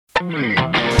Welcome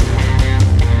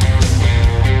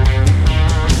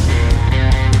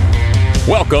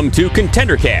to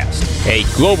ContenderCast, a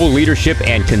global leadership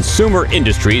and consumer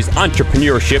industries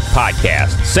entrepreneurship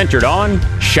podcast centered on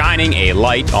shining a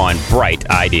light on bright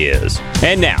ideas.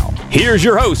 And now, here's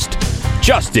your host,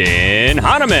 Justin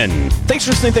Hahnemann. Thanks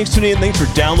for listening, thanks for tuning in, thanks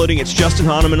for downloading. It's Justin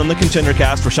Hahnemann on the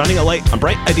ContenderCast. We're shining a light on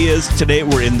bright ideas. Today,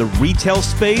 we're in the retail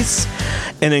space,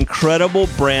 an incredible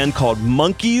brand called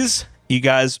Monkeys. You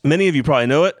guys, many of you probably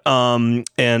know it,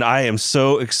 and I am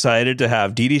so excited to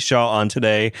have Dee Dee Shaw on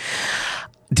today.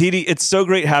 Dee Dee, it's so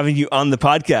great having you on the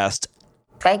podcast.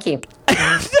 Thank you.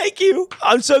 Thank you.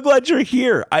 I'm so glad you're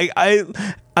here. I've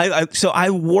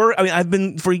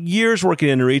been for years working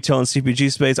in the retail and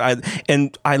CPG space.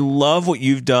 I love what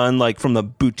you've done, like from the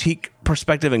boutique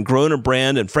perspective and grown a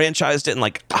brand and franchised it.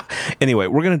 Anyway,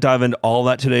 we're going to dive into all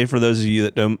that today. For those of you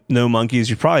that don't know Monkeys,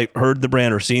 you've probably heard the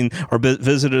brand or seen or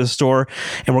visited a store,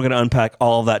 and we're going to unpack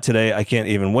all of that today. I can't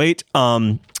even wait.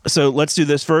 So let's do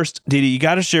this first. Dee Dee, you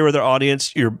got to share with our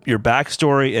audience your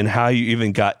backstory and how you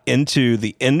even got into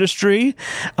the industry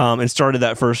and started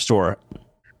that first store.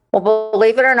 Well,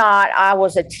 believe it or not, I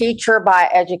was a teacher by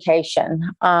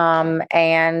education.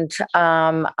 And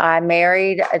I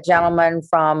married a gentleman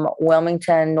from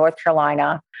Wilmington, North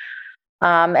Carolina.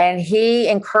 And he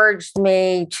encouraged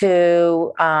me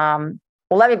to,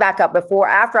 let me back up.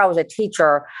 After I was a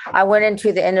teacher, I went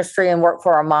into the industry and worked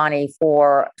for Armani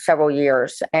for several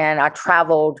years. And I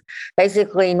traveled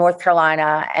basically North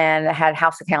Carolina and had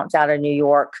house accounts out of New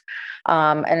York.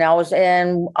 And I was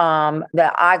in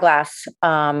the eyeglass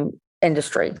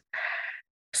industry.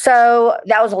 So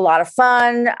that was a lot of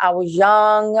fun. I was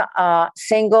young,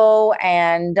 single,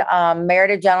 and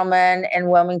married a gentleman in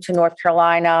Wilmington, North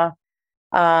Carolina.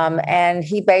 And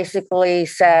he basically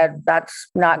said, that's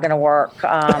not going to work.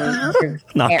 You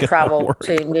can't travel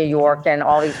to New York and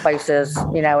all these places,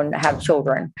 and have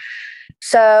children.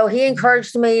 So he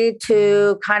encouraged me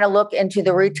to kind of look into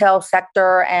the retail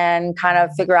sector and kind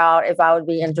of figure out if I would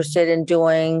be interested in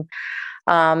doing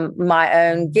my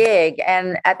own gig.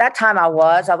 And at that time I've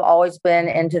always been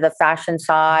into the fashion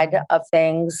side of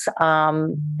things.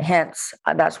 Hence,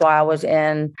 that's why I was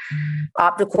in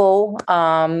optical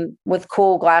with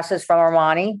cool glasses from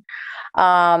Armani.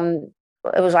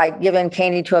 It was like giving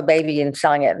candy to a baby and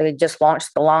selling it. They just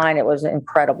launched the line. It was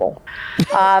incredible.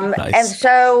 Nice. And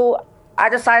so I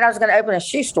decided I was going to open a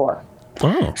shoe store.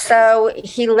 Oh. So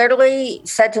he literally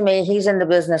said to me, he's in the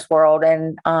business world,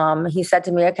 and he said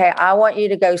to me, okay, I want you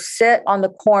to go sit on the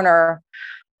corner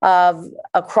of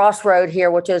a crossroad here,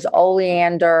 which is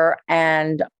Oleander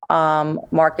and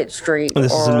Market Street. And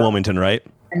this is in Wilmington, right?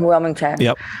 In Wilmington.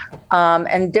 Yep.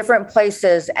 And different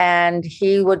places. And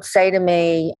he would say to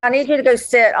me, I need you to go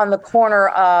sit on the corner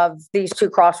of these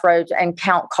two crossroads and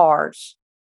count cars.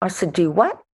 I said, do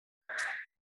what?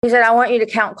 He said, I want you to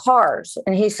count cars.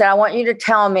 And he said, I want you to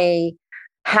tell me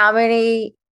how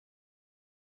many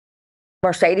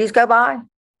Mercedes go by.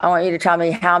 I want you to tell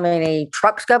me how many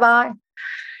trucks go by.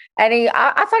 And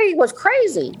I thought he was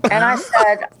crazy. And I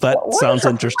said, that sounds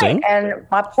interesting. Point? And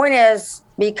my point is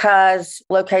because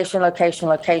location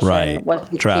right. was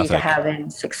the key to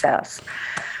having success.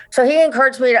 So he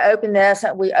encouraged me to open this.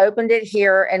 We opened it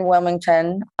here in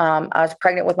Wilmington. I was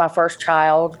pregnant with my first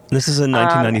child. This is in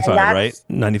 1995, right?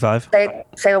 95?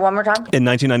 Say it one more time. In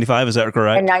 1995, is that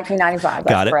correct? In 1995,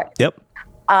 that's correct. Yep.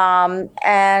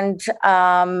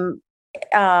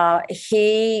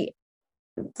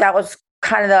 That was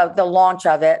kind of the launch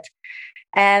of it.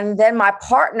 And then my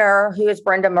partner, who is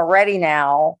Brenda Moretti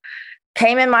now,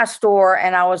 came in my store,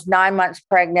 and I was 9 months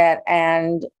pregnant,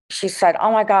 and she said,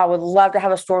 oh my God, I would love to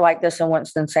have a store like this in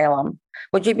Winston-Salem.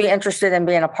 Would you be interested in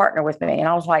being a partner with me? And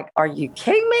I was like, are you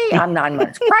kidding me? I'm 9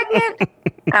 months pregnant.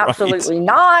 Absolutely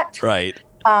not. Right.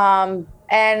 And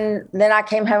then I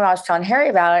came home and I was telling Harry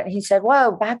about it. And he said,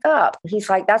 whoa, back up. He's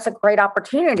like, that's a great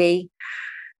opportunity.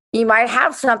 You might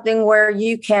have something where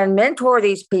you can mentor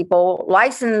these people,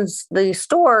 license the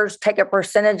stores, take a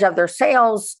percentage of their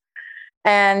sales.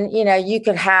 And, you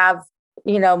could have,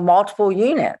 multiple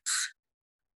units.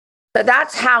 So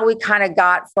that's how we kind of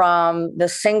got from the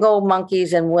single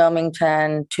Monkeys in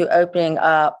Wilmington to opening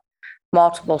up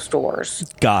multiple stores.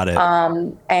 Got it.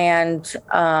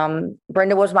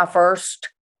 Brenda was my first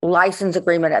license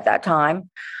agreement at that time.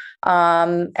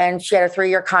 And she had a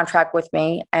 3-year contract with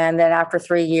me. And then after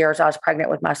 3 years, I was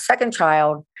pregnant with my second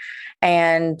child.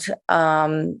 And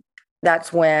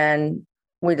that's when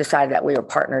we decided that we were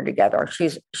partnered together.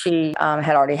 She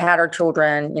had already had her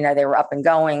children, they were up and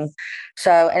going.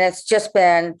 So, and it's just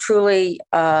been truly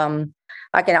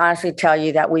I can honestly tell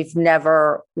you that we've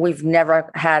never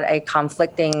had a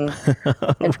conflicting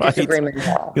disagreement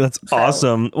at all. That's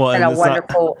awesome. Well, and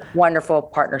a wonderful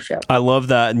partnership. I love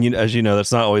that. And as you know,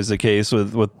 that's not always the case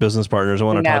with business partners. I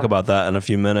want to talk about that in a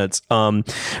few minutes. For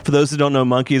those who don't know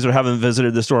Monkeys or haven't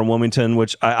visited the store in Wilmington,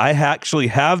 which I actually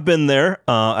have been there.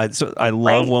 I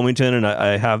love Wilmington, and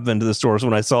I have been to the store. So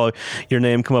when I saw your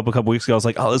name come up a couple weeks ago, I was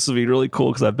like, oh, this would be really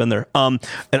cool because I've been there. An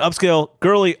upscale,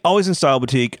 girly, always in style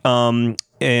boutique.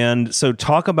 And so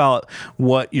talk about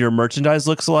what your merchandise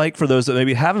looks like for those that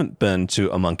maybe haven't been to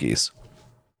a Monkeys.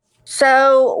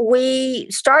 So we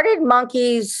started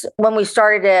Monkeys. When we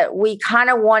started it, we kind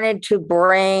of wanted to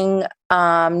bring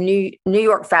New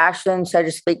York fashion, so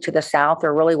to speak, to the South.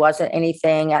 There really wasn't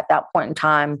anything at that point in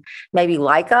time maybe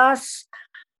like us.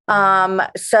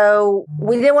 So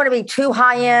we didn't want to be too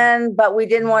high end, but we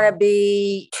didn't want to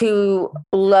be too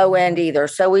low end either.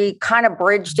 So we kind of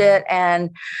bridged it,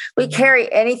 and we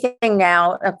carry anything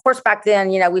now. Of course, back then,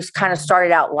 we kind of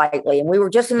started out lightly, and we were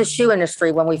just in the shoe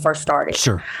industry when we first started.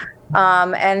 Sure.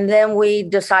 And then we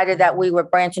decided that we would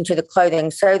branch into the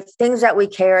clothing. So things that we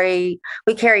carry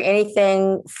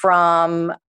anything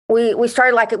from, we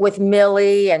started like it with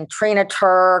Millie and Trina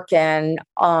Turk and,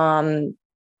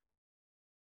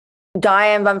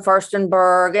 Diane von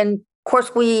Furstenberg. And of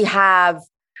course, we have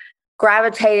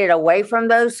gravitated away from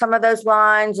some of those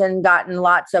lines and gotten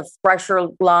lots of fresher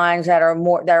lines that are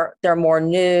they're more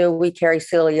new. We carry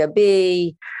Celia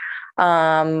B.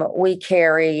 We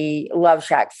carry Love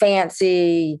Shack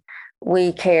Fancy.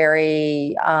 We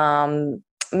carry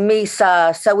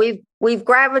Misa. So we've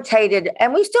gravitated,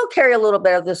 and we still carry a little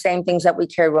bit of the same things that we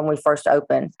carried when we first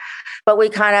opened, but we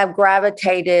kind of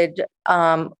gravitated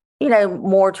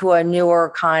more to a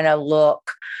newer kind of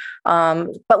look.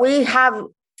 But we have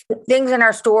things in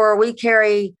our store. We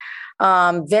carry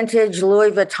vintage Louis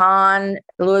Vuitton,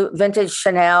 vintage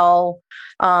Chanel,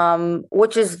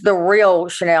 which is the real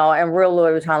Chanel and real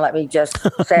Louis Vuitton. Let me just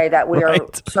say that we are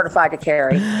certified to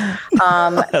carry.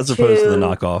 As opposed to the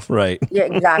knockoff, right? Yeah,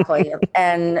 exactly.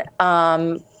 And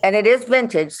it is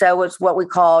vintage, so it's what we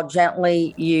call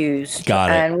gently used. Got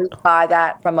it. And we buy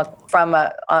that from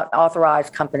a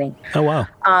authorized company. Oh wow.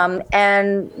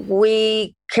 And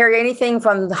we carry anything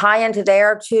from the high end to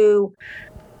there to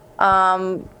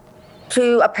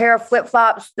a pair of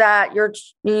flip-flops that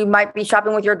you might be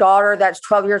shopping with your daughter that's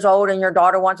 12 years old, and your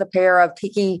daughter wants a pair of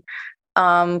Tiki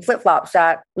flip-flops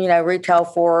that retail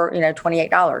for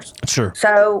 $28. Sure.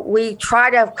 So we try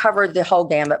to have covered the whole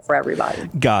gamut for everybody.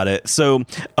 Got it. So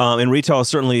and retail has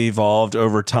certainly evolved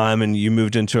over time, and you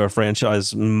moved into a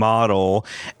franchise model,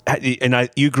 and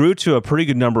you grew to a pretty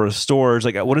good number of stores.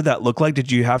 Like, what did that look like?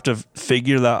 Did you have to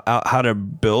figure out how to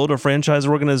build a franchise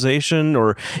organization,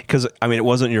 or because it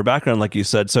wasn't your background, like you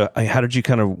said? So how did you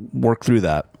kind of work through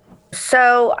that?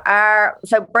 So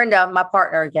Brenda, my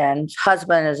partner again, his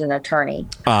husband is an attorney.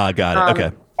 Got it.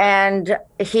 Okay. And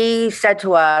he said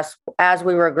to us as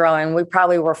we were growing, we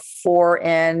probably were 4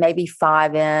 in, maybe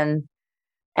 5 in.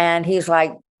 And he's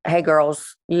like, hey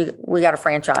girls, we got a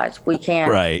franchise. We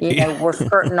can't, we're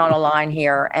skirting on a line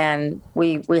here, and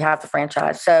we have to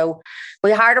franchise. So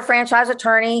we hired a franchise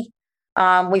attorney.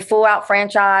 We full out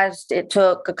franchised. It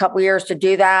took a couple years to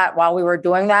do that. While we were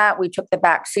doing that, we took the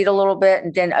back seat a little bit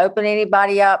and didn't open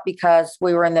anybody up because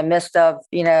we were in the midst of,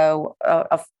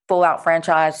 a full out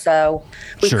franchise. So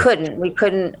we couldn't,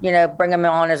 bring them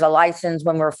on as a license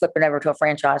when we were flipping over to a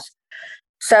franchise.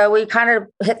 So we kind of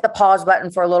hit the pause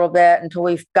button for a little bit until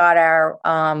we've got our,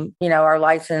 our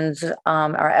license,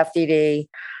 our FDD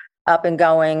up and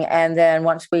going. And then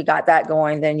once we got that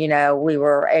going, then, we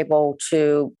were able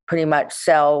to pretty much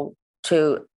sell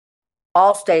to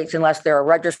all states unless they're a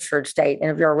registered state.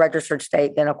 And if you're a registered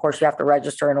state, then of course you have to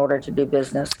register in order to do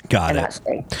business in that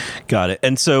state. Got it.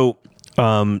 And so,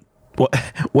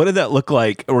 what did that look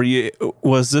like?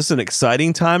 Was this an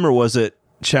exciting time, or was it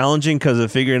challenging because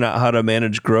of figuring out how to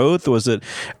manage growth? Was it,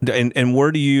 and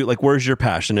where's your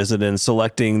passion? Is it in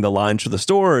selecting the lines for the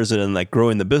store? Or is it in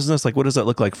growing the business? What does that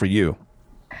look like for you?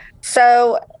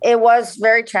 So it was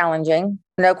very challenging.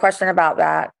 No question about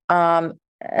that.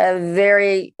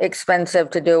 Very expensive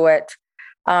to do it.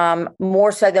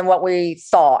 More so than what we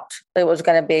thought it was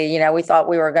going to be. We thought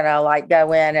we were going to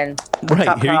go in and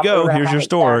here you go. Here's your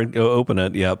store. Go open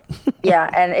it. Yep. Yeah.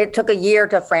 And it took a year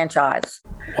to franchise.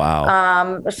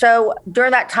 Wow. So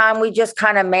during that time, we just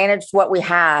kind of managed what we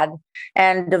had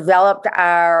and developed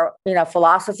our,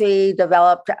 philosophy,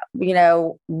 developed,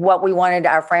 what we wanted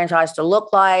our franchise to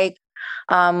look like.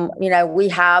 We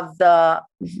have the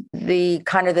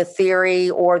kind of the theory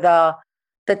or the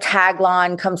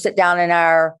tagline, come sit down in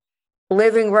our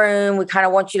living room. We kind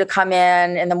of want you to come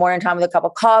in the morning time with a cup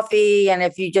of coffee. And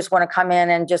if you just want to come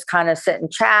in and just kind of sit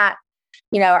and chat,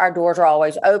 our doors are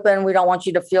always open. We don't want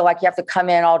you to feel like you have to come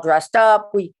in all dressed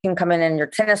up. We can come in your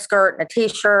tennis skirt and a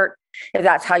t-shirt if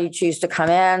that's how you choose to come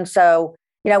in. So,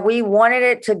 we wanted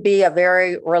it to be a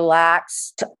very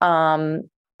relaxed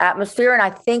atmosphere. And I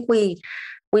think we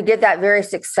did that very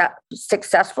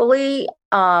successfully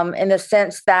in the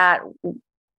sense that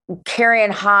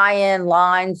carrying high-end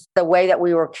lines the way that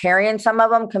we were carrying some of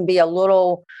them can be a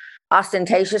little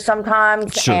ostentatious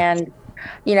sometimes. Sure. And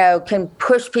can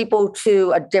push people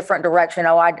to a different direction.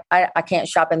 Oh, I can't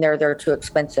shop in there. They're too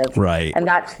expensive. Right. And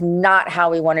that's not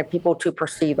how we wanted people to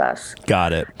perceive us.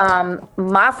 Got it.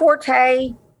 My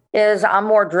forte is I'm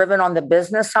more driven on the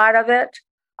business side of it.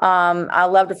 I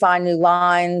love to find new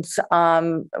lines.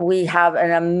 We have an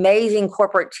amazing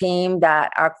corporate team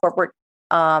that our corporate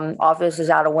office is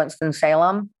out of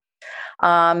Winston-Salem.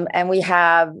 And we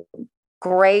have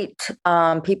great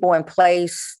people in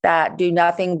place that do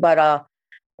nothing but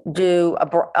do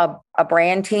a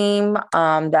brand team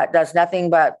that does nothing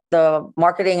but the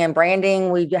marketing and branding.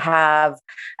 We have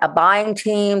a buying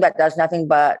team that does nothing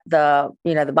but the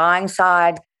buying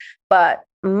side. But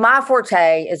my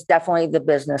forte is definitely the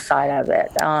business side of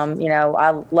it.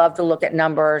 I love to look at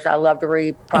numbers. I love to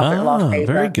read profit and loss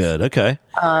statements. Very good. Okay.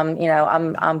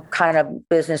 I'm kind of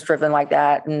business driven like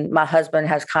that. And my husband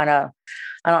has kind of,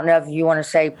 I don't know if you want to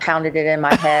say pounded it in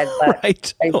my head, but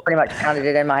right. They pretty much pounded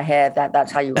it in my head.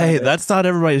 That's how you run it. That's not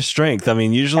everybody's strength. I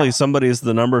mean, usually somebody's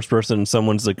the numbers person,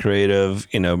 someone's the creative,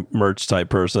 merch type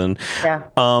person. Yeah.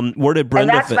 Where did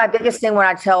Brenda? And that's my biggest thing when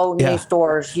I tell new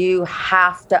stores, you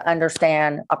have to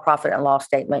understand a profit and loss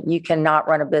statement. You cannot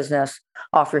run a business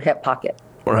off your hip pocket.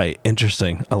 Right.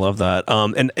 Interesting. I love that.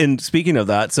 And speaking of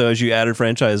that, so as you added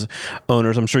franchise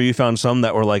owners, I'm sure you found some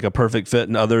that were like a perfect fit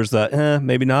and others that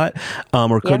maybe not,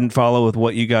 or couldn't follow with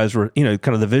what you guys were, kind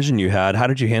of the vision you had. How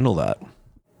did you handle that?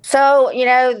 So,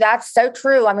 that's so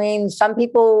true. I mean, some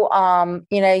people,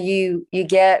 you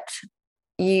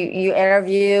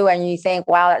interview and you think,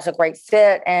 wow, that's a great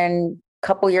fit. And a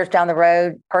couple years down the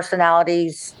road,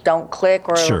 personalities don't click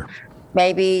or sure.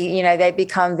 Maybe, they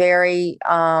become very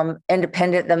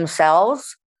independent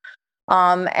themselves.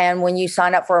 And when you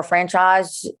sign up for a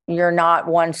franchise, you're not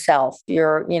oneself.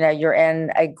 You're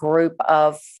in a group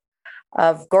of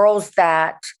girls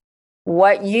that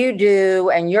what you do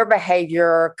and your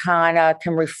behavior kind of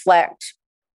can reflect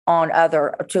on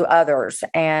others.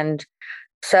 And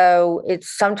so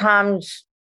sometimes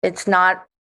it's not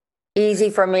easy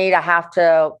for me to have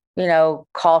to,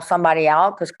 call somebody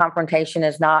out because confrontation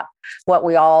is not what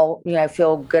we all,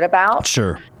 feel good about.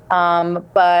 Sure.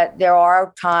 But there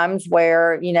are times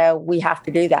where, we have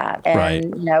to do that.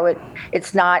 And, right.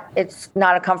 It's not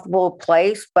a comfortable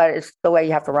place, but it's the way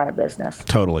you have to run a business.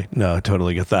 Totally. No, I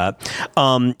totally get that.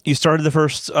 You started the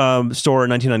first store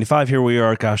in 1995. Here we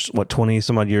are, 20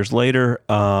 some odd years later.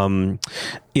 I'm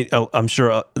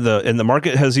sure the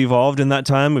market has evolved in that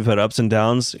time. We've had ups and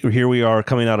downs. Here we are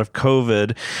coming out of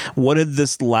COVID. What did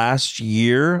this last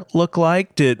year look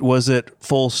like? Was it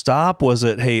full stop? Was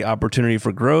it, hey, opportunity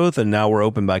for growth, and now we're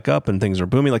open back up and things are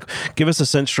booming? Like, give us a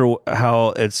sense for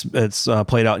how it's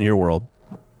played out in your world.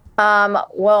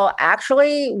 Well,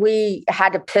 actually, we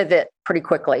had to pivot pretty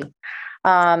quickly.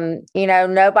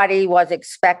 Nobody was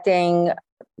expecting,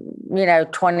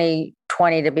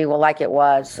 2020 to be like it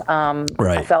was.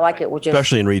 Right. I felt like it was just,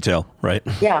 especially in retail, right?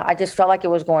 Yeah, I just felt like it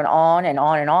was going on and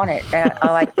on and on. And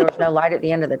I like there was no light at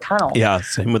the end of the tunnel. Yeah,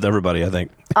 same with everybody, I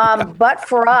think. But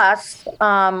for us,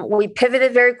 we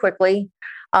pivoted very quickly.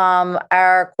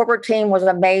 Our corporate team was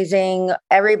amazing.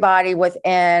 Everybody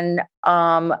within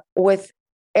I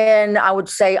would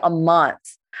say a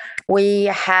month, we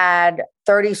had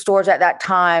 30 stores at that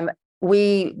time.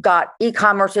 We got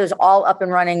e-commerces all up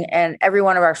and running in every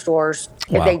one of our stores.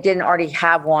 Wow. If they didn't already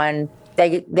have one,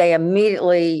 they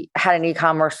immediately had an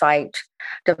e-commerce site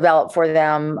developed for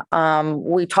them.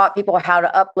 We taught people how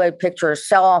to upload pictures,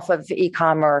 sell off of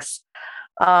e-commerce.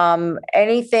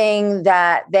 Anything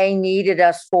that they needed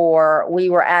us for, we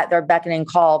were at their beck and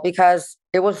call because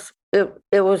it was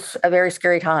a very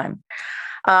scary time.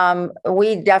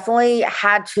 We definitely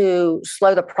had to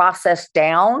slow the process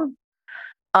down.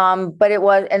 But it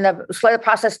was slow the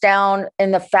process down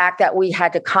in the fact that we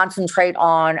had to concentrate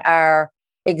on our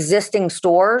existing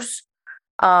stores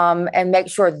and make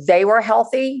sure they were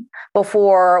healthy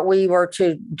before we were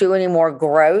to do any more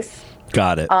growth.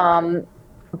 Got it.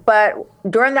 But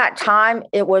during that time,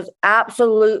 it was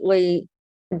absolutely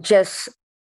just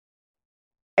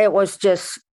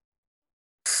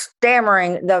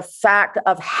stammering the fact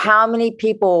of how many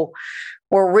people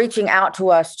were reaching out to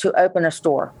us to open a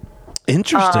store.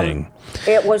 Interesting.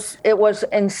 It was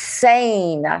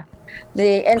insane,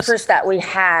 the interest that we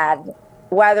had,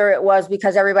 whether it was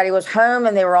because everybody was home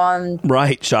and they were on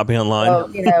shopping online,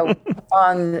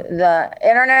 on the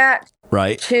internet,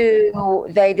 to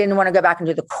they didn't want to go back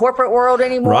into the corporate world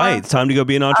anymore. It's time to go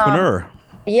be an entrepreneur.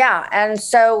 And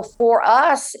so for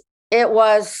us, it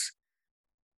was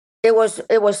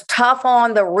tough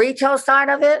on the retail side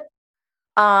of it.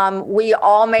 We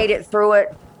all made it through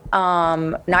it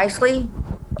nicely.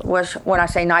 Which, when I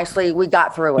say nicely, we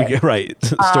got through it. Right.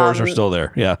 Stores are still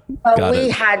there. Yeah.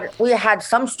 But we had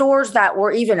some stores that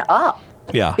were even up.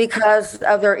 Yeah. Because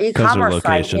of their e-commerce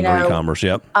location, site. E-commerce.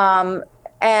 Yep.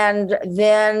 And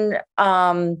then,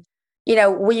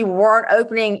 we weren't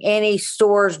opening any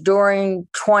stores during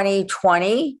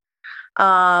 2020.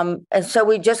 And so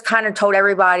we just kind of told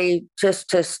everybody just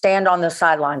to stand on the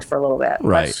sidelines for a little bit.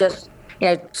 Right. Let's just,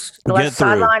 let's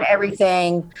sideline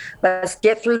everything. Let's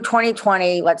get through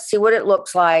 2020. Let's see what it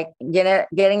looks like,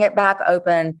 getting it back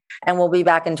open, and we'll be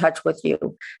back in touch with you.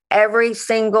 Every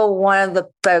single one of the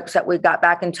folks that we got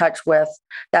back in touch with,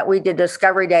 that we did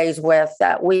discovery days with,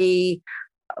 that we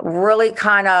really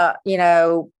kind of,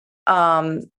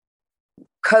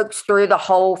 coaxed through the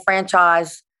whole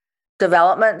franchise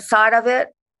development side of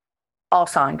it, all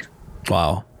signed.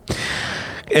 Wow.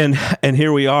 And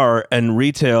here we are, and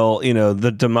retail,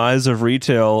 the demise of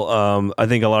retail. I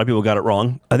think a lot of people got it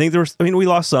wrong. I think we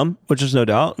lost some, which is no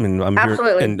doubt. I mean,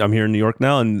 I'm here in New York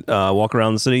now, and walk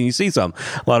around the city and you see a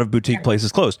lot of boutique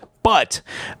places closed, but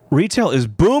retail is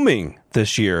booming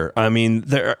this year. I mean,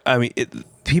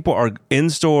 people are in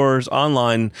stores,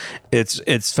 online.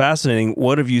 It's fascinating.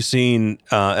 What have you seen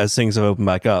as things have opened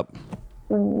back up?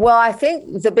 Well, I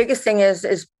think the biggest thing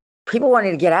is people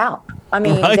wanting to get out. I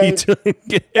mean,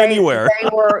 get anywhere. They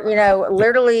were,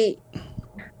 literally,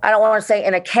 I don't want to say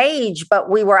in a cage, but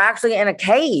we were actually in a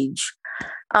cage,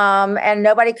 and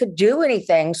nobody could do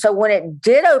anything. So when it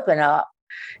did open up,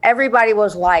 everybody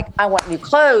was like, I want new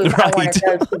clothes. I want to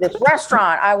go to this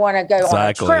restaurant. I want to go on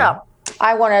a trip.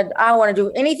 I want to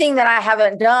do anything that I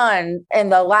haven't done in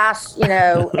the last,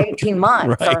 18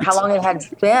 months or how long it had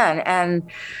been. And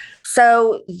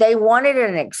so they wanted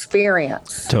an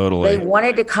experience. Totally. They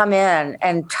wanted to come in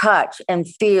and touch and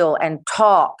feel and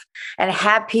talk and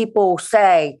have people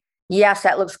say, yes,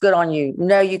 that looks good on you.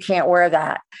 No, you can't wear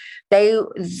that.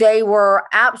 They were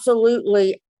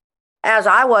absolutely, as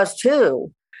I was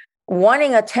too,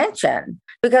 wanting attention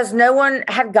because no one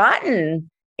had gotten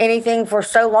anything for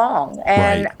so long.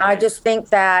 And I just think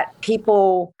that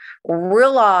people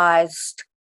realized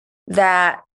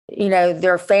that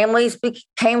their families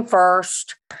came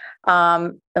first.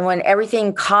 And when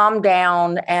everything calmed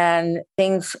down and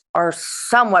things are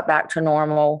somewhat back to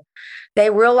normal, they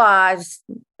realized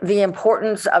the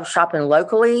importance of shopping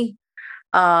locally.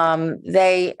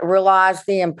 They realized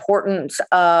the importance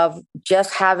of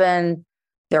just having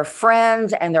their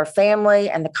friends and their family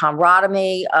and the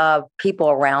camaraderie of people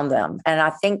around them. And I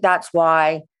think that's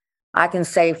why I can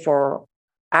say for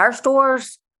our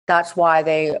stores, that's why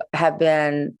they have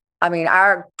been,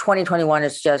 our 2021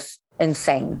 is just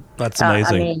insane. That's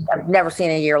amazing. I've never seen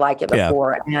a year like it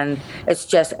before. Yeah. And it's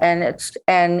just,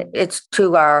 it's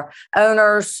to our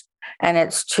owners and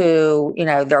it's to,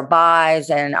 their buys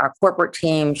and our corporate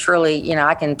team. Surely,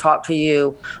 I can talk to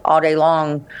you all day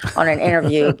long on an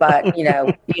interview, but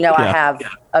I have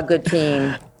a good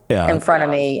team in front of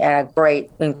me and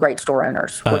great store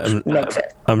owners, which makes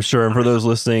it. I'm sure. And for those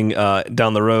listening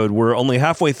down the road, we're only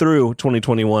halfway through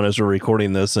 2021 as we're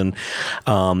recording this. And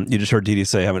you just heard Dee Dee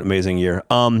say have an amazing year.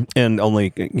 And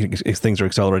only things are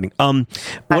accelerating. What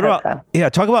about,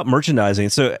 talk about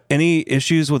merchandising. So any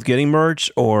issues with getting merch,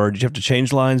 or did you have to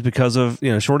change lines because of,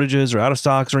 shortages or out of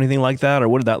stocks or anything like that? Or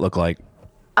what did that look like?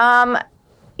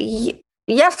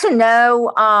 Yes and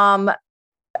no.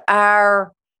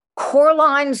 Our core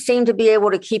lines seemed to be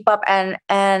able to keep up,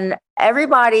 and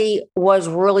everybody was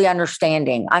really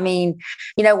understanding. I mean,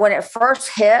 when it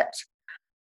first hit,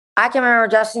 I can remember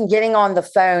Justin getting on the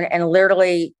phone and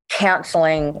literally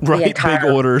canceling the entire big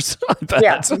orders.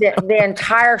 The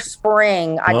entire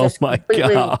spring. I just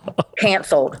completely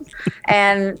canceled.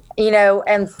 And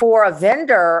and for a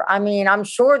vendor, I'm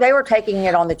sure they were taking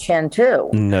it on the chin too.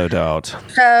 No doubt.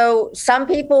 So some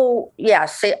people,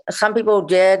 some people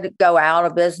did go out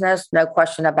of business, no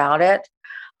question about it.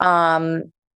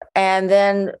 And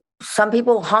then some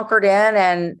people hunkered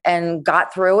in and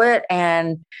got through it,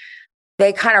 and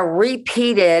they kind of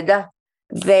repeated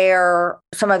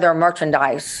some of their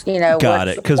merchandise, Got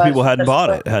it. Because people hadn't bought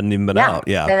it, hadn't even been out.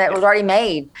 Yeah. And it was already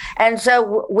made. And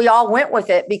so we all went with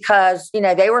it because,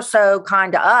 they were so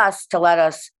kind to us to let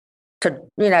us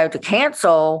to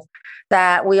cancel,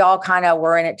 that we all kind of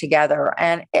were in it together,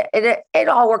 and it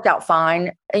all worked out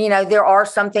fine. There are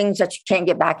some things that you can't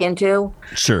get back into.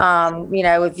 Sure.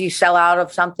 If you sell out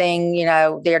of something,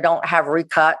 they don't have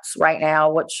recuts right now,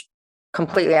 which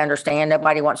completely understand.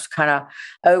 Nobody wants to kind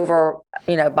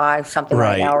of buy something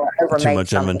right now or overmake too much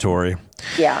something. Inventory.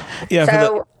 Yeah. Yeah.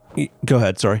 So, go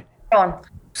ahead. Sorry. Go on.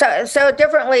 So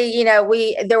differently,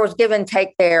 there was give and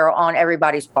take there on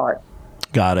everybody's part.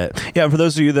 Got it. Yeah. For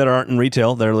those of you that aren't in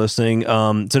retail, they're listening.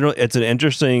 It's an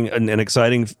interesting and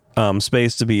exciting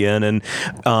space to be in. And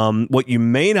what you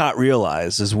may not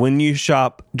realize is when you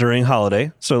shop during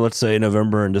holiday, so let's say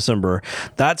November and December,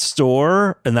 that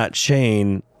store and that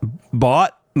chain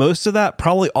bought most of that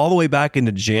probably all the way back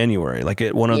into January, like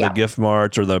at one of the gift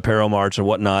marts or the apparel marts or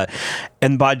whatnot.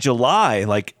 And by July,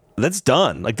 like, that's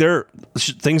done. Like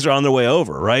things are on their way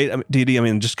over, right? I mean, Dee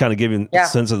Dee, just kind of giving a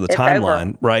sense of the timeline,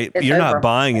 over. Right? You're not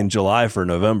buying in July for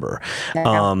November.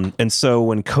 No. And so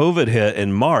when COVID hit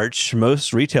in March,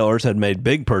 most retailers had made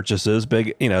big purchases,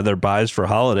 their buys for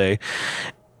holiday,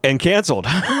 and canceled,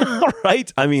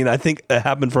 right? I think it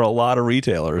happened for a lot of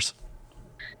retailers.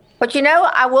 But,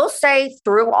 I will say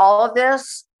through all of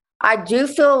this, I do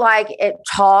feel like it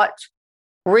taught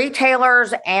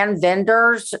retailers and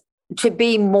vendors to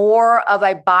be more of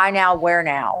a buy now, wear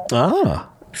now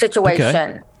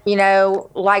situation. Okay.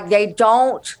 Like they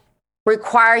don't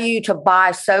require you to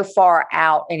buy so far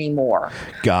out anymore.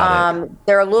 Got it.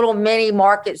 There are little mini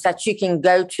markets that you can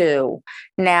go to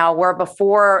now, where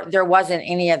before there wasn't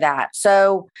any of that.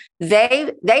 So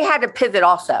they had to pivot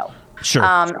also. Sure.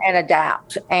 And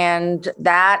adapt. And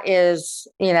that is,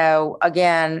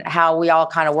 again, how we all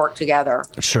kind of work together.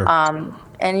 Sure.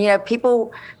 And,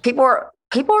 people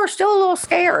are still a little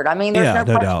scared. There's no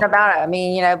question about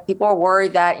it. People are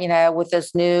worried that, with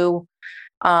this new,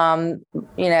 the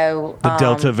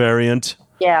Delta variant.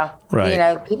 Yeah.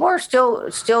 Right. People are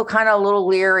still kind of a little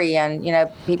leery, and,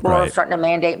 people are starting to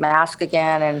mandate masks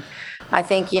again. And I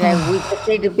think,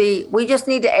 we just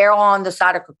need to err on the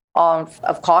side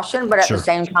of caution, but at the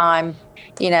same time,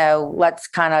 let's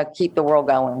kind of keep the world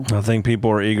going. I think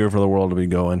people are eager for the world to be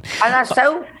going. And I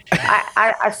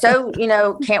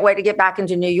can't wait to get back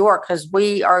into New York, because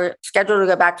we are scheduled to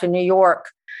go back to New York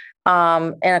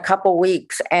in a couple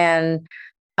weeks. And,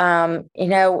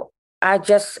 I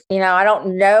just, I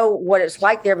don't know what it's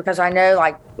like there, because I know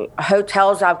like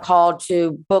hotels I've called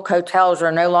to book hotels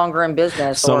are no longer in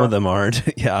business. Some of them aren't.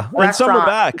 Yeah. And some are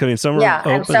back. Some are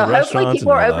open. And so hopefully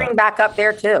people are opening back up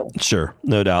there too. Sure.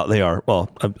 No doubt they are.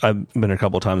 Well, I've been a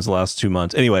couple of times the last 2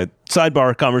 months. Anyway,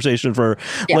 sidebar conversation for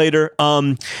later.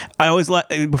 I always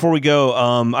before we go,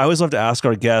 I always love to ask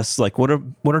our guests, like, what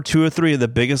are 2 or 3 of the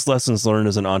biggest lessons learned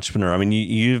as an entrepreneur?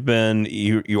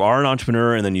 You are an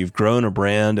entrepreneur, and then you've grown a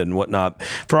brand and whatnot.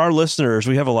 For our listeners,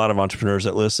 we have a lot of entrepreneurs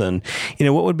that listen.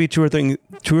 What would be 2 or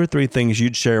 3 things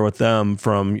you'd share with them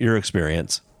from your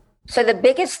experience? So the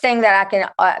biggest thing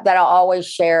that I'll always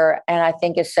share, and I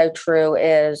think is so true,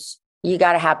 is you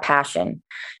got to have passion.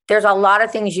 There's a lot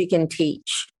of things you can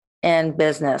teach in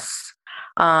business.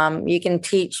 You can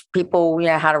teach people,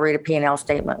 how to read a P&L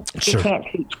statement. Sure. You can't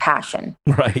teach passion.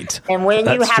 Right. And when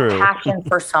you have passion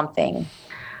for something,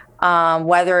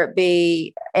 whether it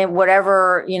be in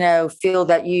whatever, field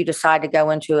that you decide to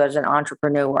go into as an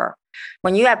entrepreneur,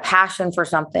 when you have passion for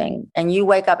something and you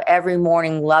wake up every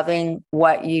morning loving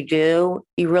what you do,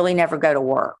 you really never go to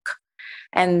work.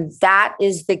 And that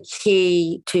is the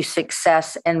key to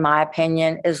success, in my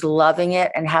opinion, is loving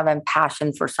it and having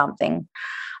passion for something.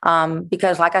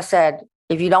 Because like I said,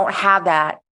 if you don't have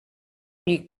that,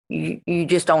 you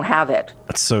just don't have it.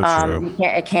 That's so true.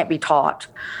 It can't be taught.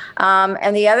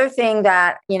 And the other thing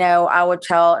that, I would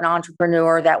tell an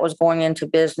entrepreneur that was going into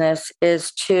business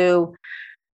is to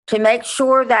make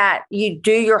sure that you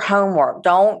do your homework.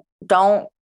 Don't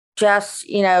just,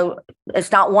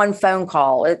 it's not one phone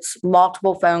call. It's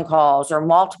multiple phone calls or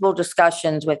multiple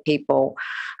discussions with people,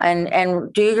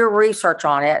 and do your research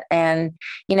on it. And,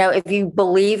 if you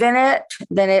believe in it,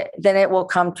 then it will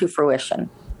come to fruition.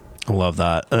 I love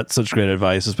that. That's such great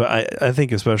advice. But I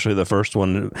think especially the first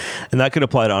one, and that could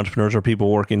apply to entrepreneurs or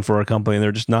people working for a company and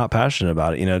they're just not passionate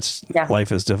about it.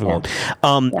 Life is difficult.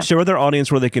 Share with our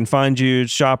audience where they can find you,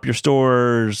 shop your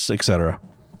stores, etc.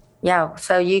 Yeah.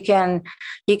 So you can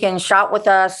shop with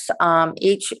us.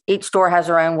 Each store has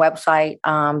their own website,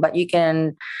 but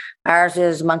ours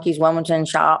is Monkeys Wilmington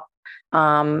Shop.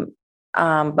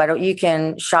 But you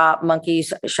can shop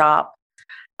Monkeys Shop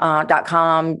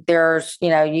 .com. There's,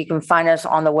 you can find us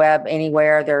on the web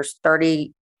anywhere. There's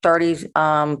 30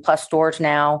 plus stores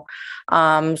now.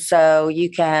 So you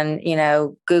can,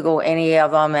 Google any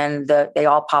of them and they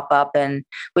all pop up, and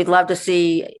we'd love to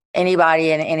see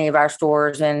anybody in any of our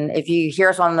stores. And if you hear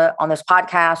us on this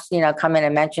podcast, come in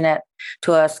and mention it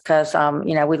to us, because,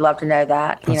 we'd love to know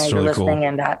that, That's you're really listening cool.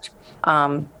 and that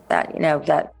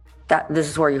this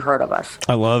is where you heard of us.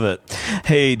 I love it.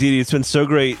 Hey, Dee Dee, it's been so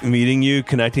great meeting you,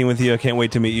 connecting with you. I can't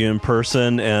wait to meet you in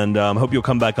person, and hope you'll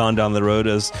come back on down the road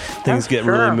as things get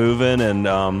really moving, and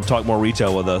talk more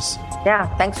retail with us.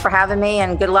 Yeah, thanks for having me,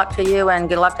 and good luck to you, and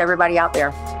good luck to everybody out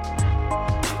there.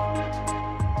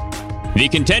 The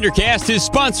ContenderCast is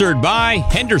sponsored by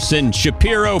Henderson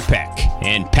Shapiro Peck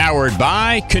and powered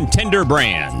by Contender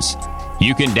Brands.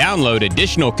 You can download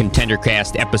additional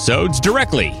ContenderCast episodes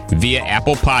directly via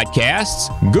Apple Podcasts,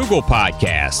 Google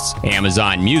Podcasts,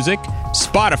 Amazon Music,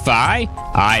 Spotify,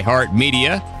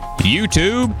 iHeartMedia,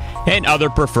 YouTube, and other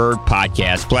preferred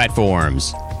podcast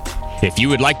platforms. If you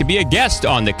would like to be a guest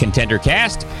on the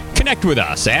ContenderCast, connect with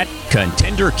us at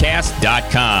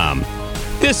contendercast.com.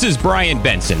 This is Brian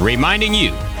Benson reminding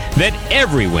you that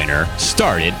every winner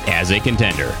started as a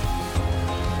contender.